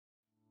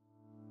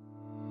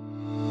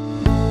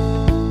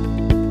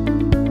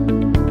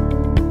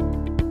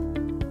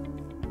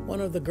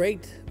of the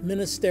great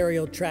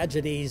ministerial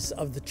tragedies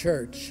of the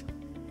church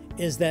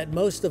is that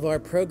most of our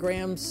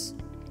programs,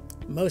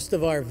 most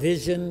of our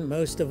vision,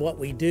 most of what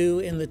we do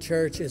in the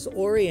church is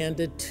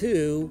oriented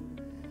to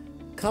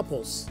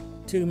couples,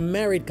 to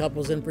married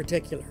couples in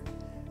particular.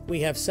 We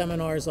have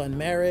seminars on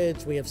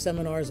marriage, we have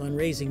seminars on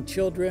raising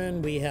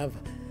children, we have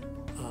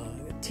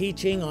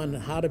teaching on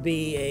how to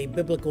be a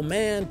biblical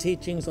man,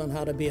 teachings on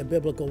how to be a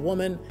biblical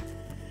woman.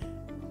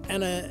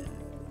 And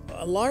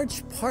a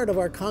large part of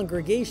our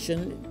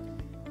congregation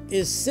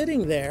is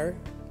sitting there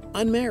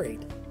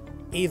unmarried.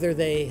 Either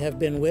they have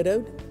been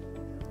widowed,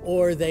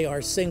 or they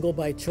are single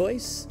by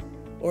choice,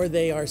 or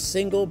they are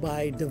single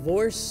by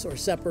divorce or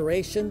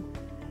separation.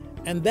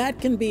 And that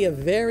can be a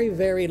very,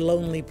 very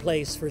lonely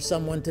place for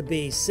someone to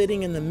be,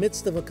 sitting in the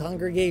midst of a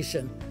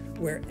congregation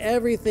where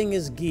everything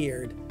is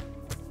geared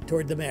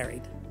toward the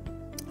married.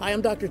 Hi,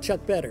 I'm Dr.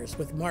 Chuck Betters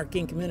with Mark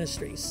Inc.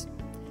 Ministries,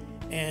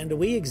 and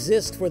we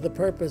exist for the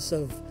purpose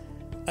of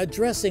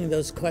addressing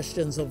those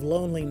questions of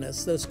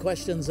loneliness, those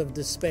questions of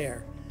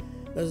despair,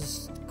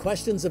 those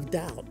questions of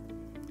doubt.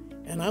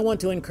 And I want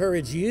to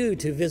encourage you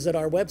to visit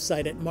our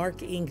website at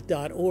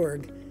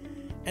markinc.org.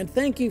 And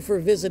thank you for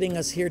visiting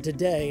us here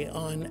today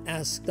on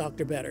Ask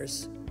Dr.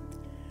 Betters.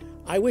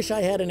 I wish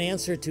I had an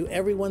answer to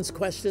everyone's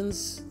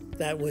questions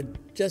that would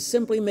just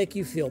simply make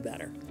you feel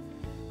better.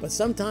 But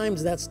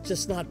sometimes that's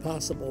just not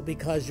possible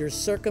because your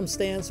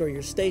circumstance or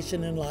your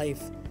station in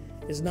life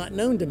is not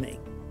known to me.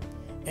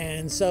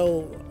 And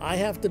so I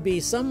have to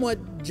be somewhat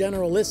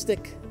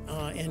generalistic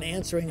in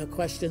answering a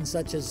question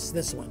such as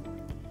this one.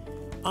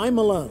 I'm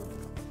alone.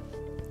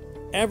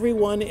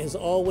 Everyone is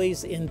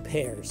always in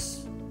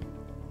pairs.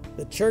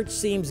 The church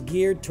seems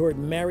geared toward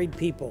married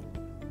people.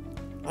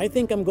 I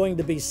think I'm going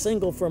to be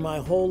single for my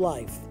whole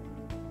life.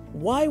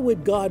 Why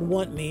would God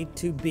want me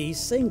to be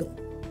single?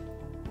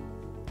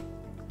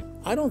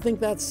 I don't think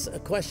that's a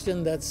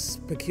question that's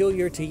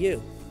peculiar to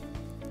you.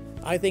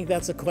 I think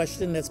that's a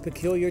question that's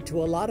peculiar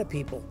to a lot of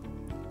people.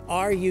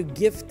 Are you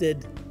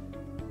gifted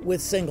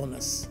with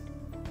singleness?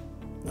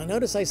 Now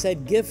notice I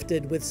said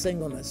gifted with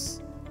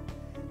singleness,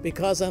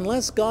 because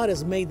unless God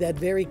has made that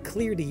very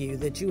clear to you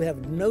that you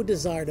have no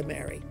desire to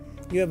marry,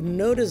 you have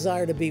no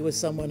desire to be with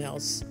someone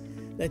else,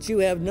 that you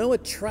have no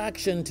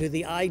attraction to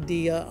the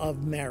idea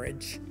of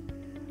marriage,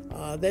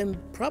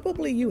 then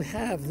probably you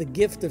have the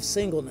gift of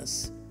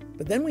singleness.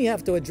 But then we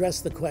have to address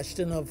the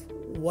question of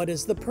what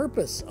is the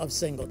purpose of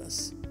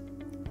singleness?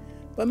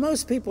 But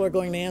most people are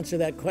going to answer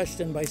that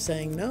question by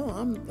saying, no,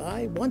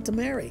 I want to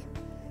marry.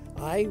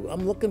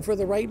 I'm looking for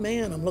the right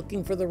man. I'm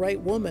looking for the right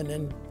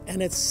woman.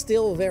 And it's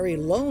still very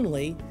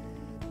lonely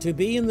to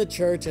be in the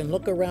church and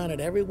look around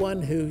at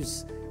everyone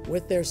who's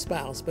with their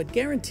spouse. But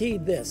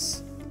guaranteed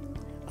this,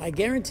 I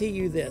guarantee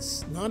you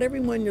this, not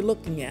everyone you're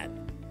looking at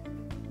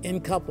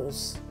in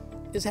couples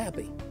is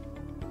happy.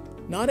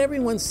 Not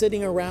everyone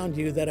sitting around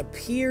you that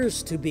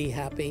appears to be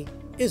happy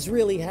is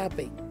really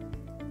happy.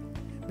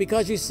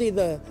 Because you see,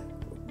 the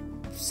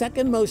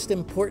second most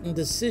important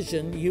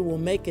decision you will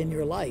make in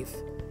your life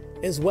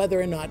is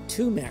whether or not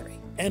to marry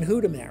and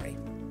who to marry.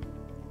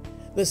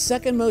 The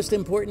second most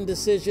important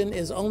decision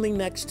is only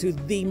next to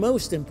the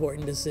most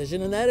important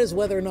decision, and that is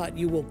whether or not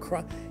you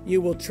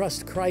will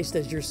trust Christ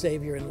as your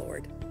Savior and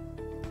Lord.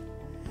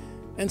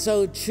 And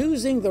so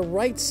choosing the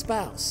right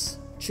spouse,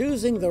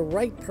 choosing the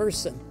right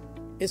person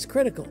is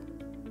critical.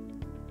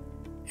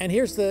 And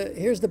here's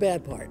the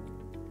bad part.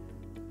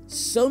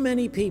 So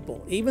many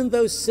people, even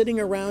those sitting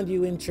around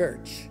you in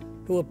church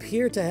who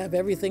appear to have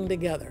everything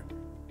together,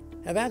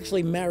 have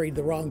actually married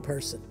the wrong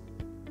person.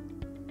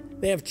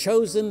 They have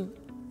chosen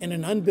in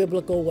an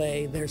unbiblical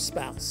way their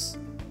spouse.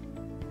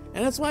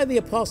 And that's why the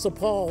Apostle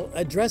Paul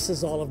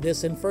addresses all of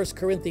this in 1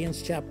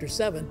 Corinthians chapter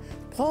 7.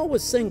 Paul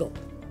was single.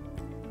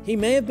 He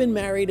may have been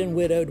married and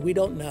widowed, we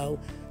don't know,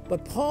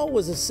 but Paul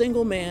was a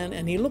single man,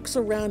 and he looks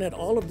around at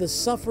all of the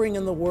suffering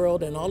in the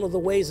world and all of the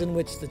ways in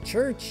which the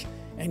church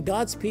and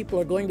God's people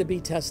are going to be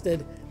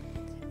tested.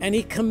 And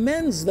he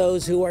commends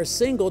those who are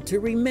single, to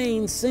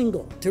remain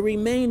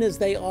as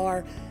they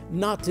are,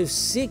 not to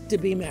seek to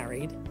be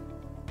married,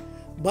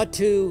 but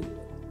to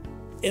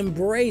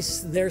embrace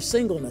their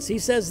singleness. He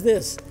says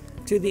this,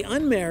 to the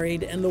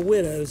unmarried and the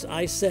widows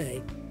I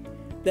say,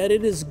 that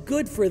it is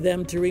good for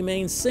them to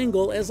remain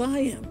single as I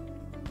am.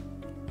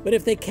 But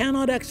if they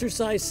cannot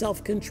exercise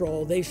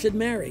self-control, they should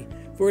marry,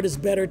 for it is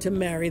better to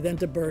marry than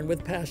to burn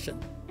with passion.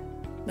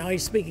 Now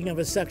he's speaking of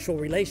a sexual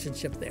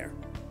relationship there.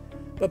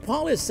 But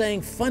Paul is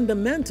saying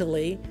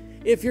fundamentally,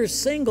 if you're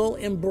single,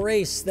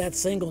 embrace that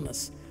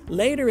singleness.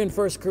 Later in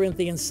 1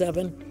 Corinthians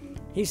 7,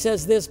 he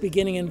says this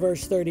beginning in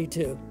verse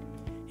 32.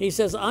 He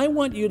says, I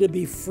want you to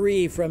be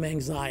free from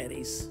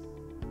anxieties.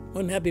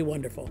 Wouldn't that be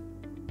wonderful?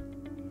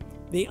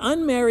 The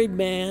unmarried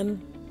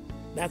man,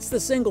 that's the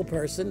single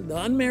person, the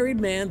unmarried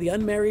man, the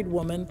unmarried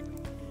woman,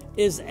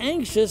 is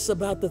anxious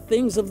about the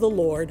things of the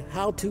Lord,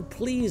 how to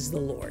please the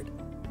Lord.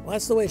 Well,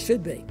 that's the way it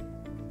should be.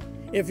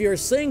 If you're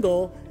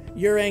single,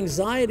 your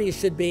anxiety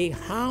should be,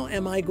 how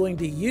am I going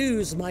to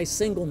use my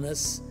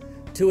singleness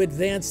to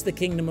advance the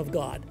kingdom of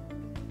God?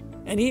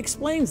 And he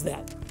explains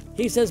that.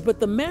 He says, but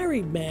the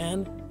married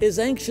man is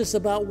anxious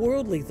about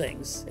worldly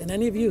things. And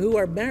any of you who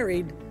are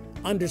married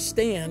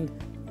understand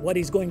what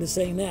he's going to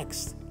say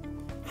next.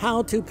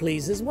 How to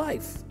please his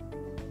wife.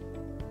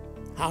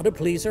 How to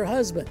please her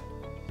husband.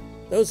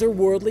 Those are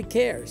worldly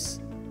cares.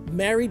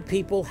 Married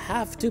people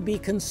have to be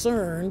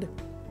concerned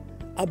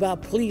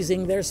about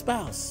pleasing their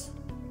spouse.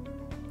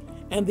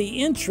 And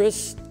the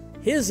interest,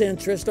 his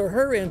interest or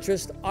her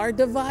interest, are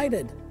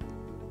divided.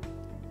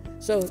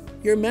 So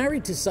you're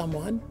married to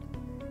someone.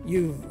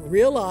 You've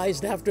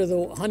realized after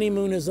the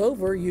honeymoon is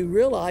over, you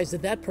realize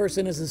that that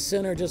person is a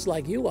sinner just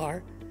like you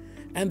are,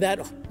 and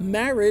that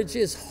marriage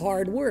is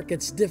hard work.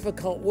 It's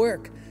difficult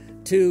work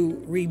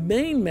to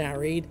remain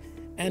married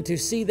and to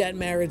see that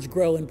marriage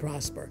grow and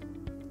prosper.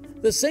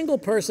 The single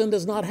person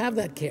does not have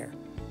that care,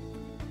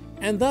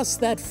 and thus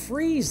that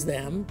frees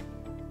them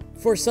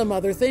for some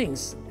other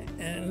things.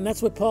 And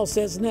that's what Paul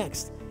says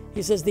next.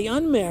 He says, the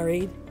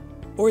unmarried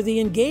or the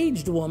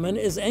engaged woman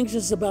is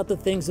anxious about the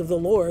things of the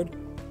Lord,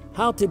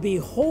 how to be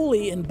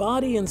holy in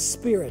body and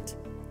spirit.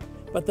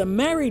 But the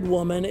married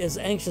woman is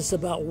anxious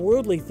about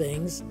worldly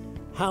things,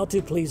 how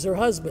to please her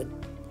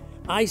husband.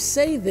 I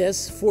say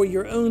this for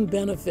your own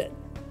benefit,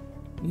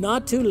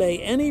 not to lay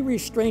any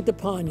restraint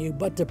upon you,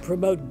 but to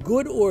promote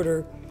good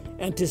order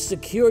and to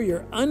secure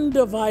your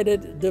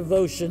undivided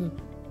devotion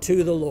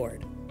to the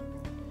Lord.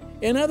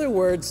 In other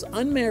words,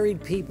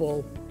 unmarried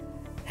people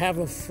have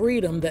a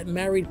freedom that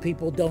married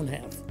people don't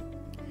have.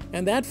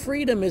 And that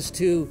freedom is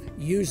to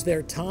use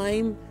their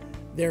time,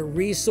 their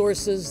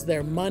resources,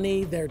 their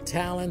money, their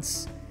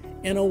talents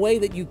in a way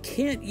that you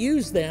can't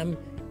use them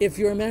if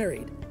you're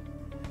married,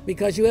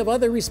 because you have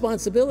other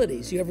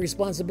responsibilities. You have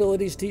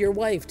responsibilities to your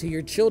wife, to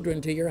your children,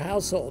 to your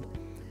household.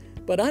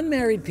 But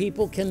unmarried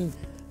people can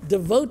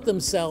devote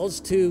themselves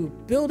to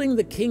building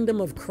the kingdom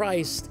of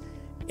Christ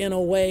in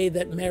a way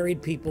that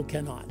married people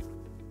cannot.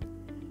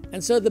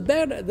 And so the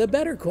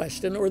better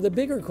question, or the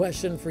bigger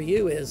question for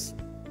you is,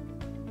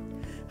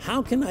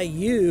 how can I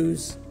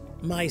use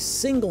my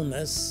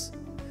singleness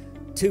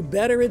to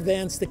better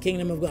advance the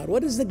kingdom of God?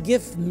 What is the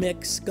gift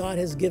mix God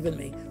has given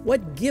me?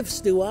 What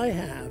gifts do I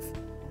have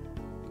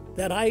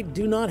that I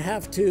do not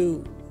have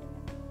to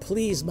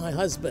please my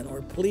husband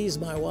or please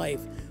my wife?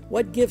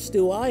 What gifts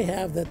do I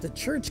have that the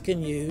church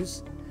can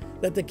use,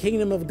 that the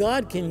kingdom of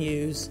God can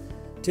use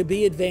to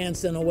be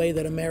advanced in a way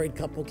that a married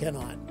couple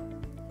cannot?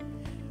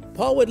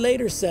 Paul would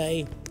later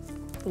say,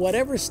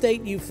 whatever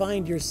state you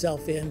find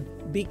yourself in,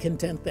 be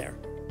content there.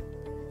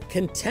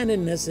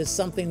 Contentedness is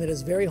something that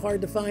is very hard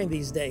to find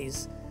these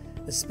days,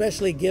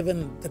 especially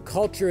given the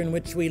culture in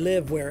which we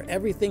live, where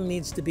everything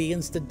needs to be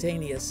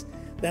instantaneous.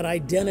 That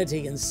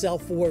identity and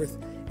self-worth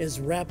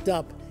is wrapped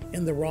up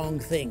in the wrong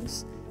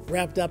things,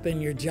 wrapped up in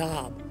your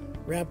job,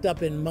 wrapped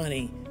up in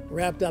money,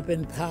 wrapped up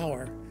in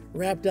power,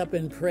 wrapped up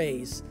in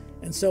praise.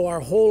 And so our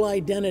whole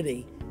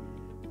identity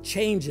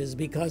changes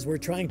because we're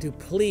trying to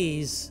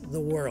please the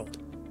world.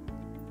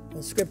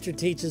 Well, Scripture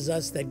teaches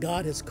us that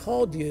God has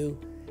called you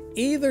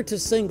either to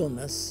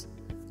singleness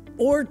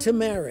or to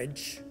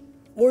marriage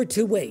or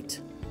to wait.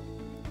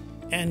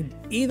 And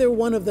either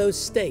one of those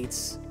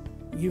states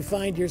you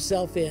find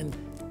yourself in,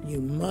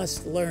 you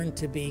must learn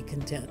to be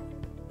content.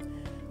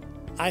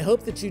 I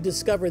hope that you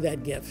discover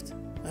that gift.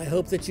 I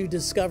hope that you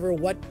discover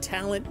what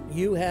talent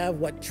you have,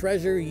 what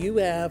treasure you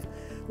have,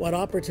 what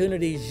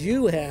opportunities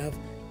you have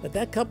that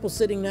that couple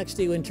sitting next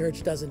to you in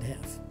church doesn't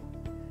have.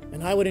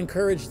 And I would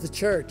encourage the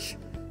church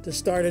to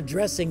start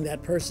addressing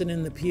that person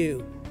in the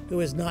pew who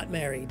is not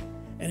married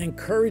and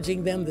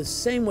encouraging them the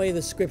same way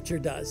the Scripture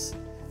does,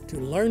 to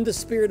learn the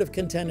spirit of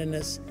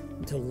contentedness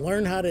and to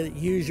learn how to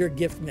use your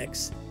gift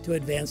mix to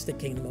advance the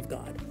kingdom of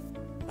God.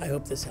 I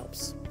hope this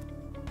helps.